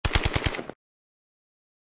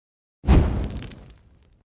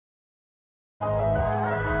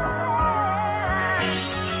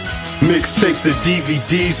Mixtapes and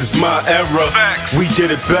DVDs is my era. Facts. We did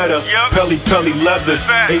it better. Yep. Pelly leathers,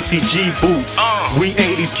 Facts. ACG boots. We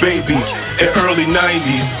 80s babies and early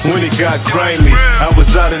 90s when it got grimy. I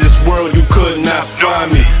was out of this world, you could not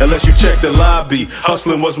find me unless you check the lobby.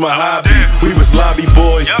 Hustling was my hobby. We was lobby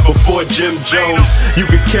boys before Jim Jones. You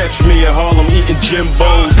could catch me in Harlem eating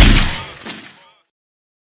Jimbos.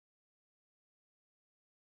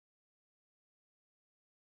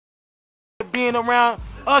 Being around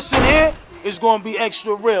us in here is gonna be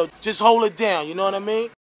extra real. Just hold it down, you know what I mean?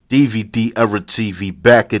 DVD Era TV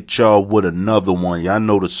back at y'all with another one. Y'all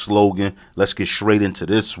know the slogan. Let's get straight into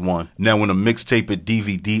this one. Now, in the mixtape and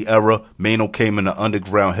DVD era, Maino came in the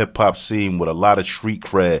underground hip-hop scene with a lot of street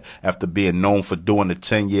cred after being known for doing a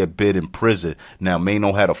 10-year bid in prison. Now,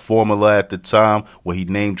 Maino had a formula at the time where he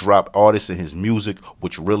name-dropped artists in his music,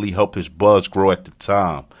 which really helped his buzz grow at the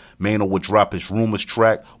time. Maino would drop his Rumors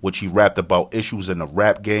track, which he rapped about issues in the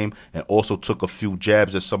rap game and also took a few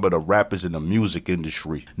jabs at some of the rappers in the music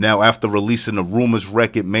industry. Now, after releasing the Rumors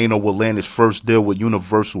record, Maino would land his first deal with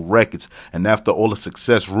Universal Records, and after all the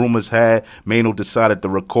success Rumors had, Maino decided to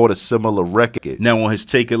record a similar record. Now, on his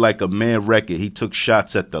Take It Like a Man record, he took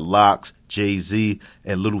shots at the Lox, Jay-Z,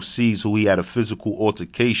 and Little C's, who he had a physical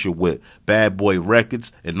altercation with, Bad Boy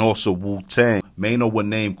Records, and also WuTang. Maino would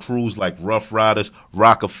name crews like Rough Riders,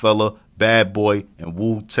 Rockefeller, Bad Boy, and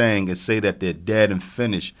WuTang and say that they're dead and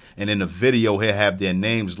finished. And in the video, he'll have their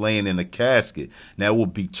names laying in a casket. Now, it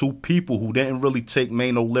would be two people who didn't really take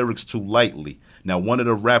Maino lyrics too lightly. Now, one of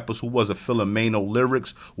the rappers who wasn't feeling Maino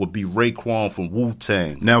lyrics would be Raekwon from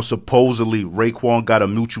WuTang. Now, supposedly, Raekwon got a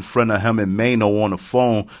mutual friend of him and Maino on the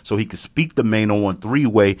phone so he could speak to Maino on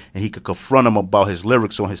three-way and he could confront him about his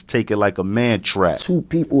lyrics on his Take It Like a Man track. Two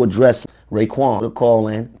people addressed Raekwon. A call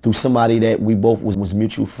in through somebody that we both was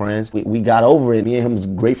mutual friends. We got over it. Me and him was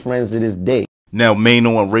great friends to this day. Now,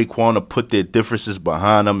 Maino and Raekwon have put their differences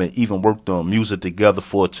behind them and even worked on music together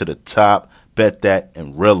for To the Top, Bet That,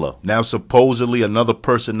 and Rilla. Now, supposedly, another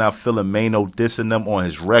person not feeling Maino dissing them on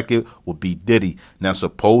his record would be Diddy. Now,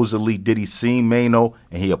 supposedly, Diddy seen Maino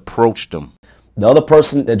and he approached him. The other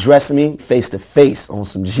person that addressed me face to face on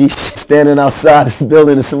some G shit, standing outside this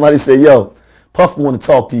building and somebody said, "Yo, Puff want to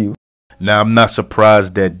talk to you." Now, I'm not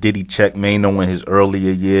surprised that Diddy checked Maino in his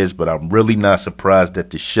earlier years, but I'm really not surprised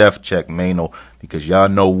that the chef checked Maino because y'all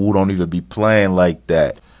know Wu don't even be playing like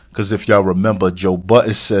that. Because if y'all remember, Joe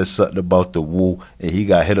Budden said something about the Wu and he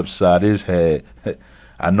got hit upside his head.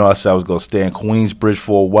 I know I said I was going to stay in Queensbridge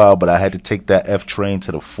for a while, but I had to take that F train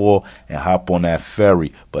to the 4 and hop on that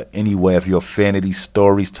ferry. But anyway, if you're a fan of these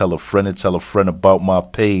stories, tell a friend and tell a friend about my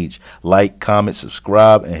page. Like, comment,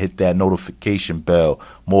 subscribe, and hit that notification bell.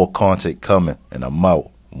 More content coming, and I'm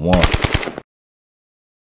out. One.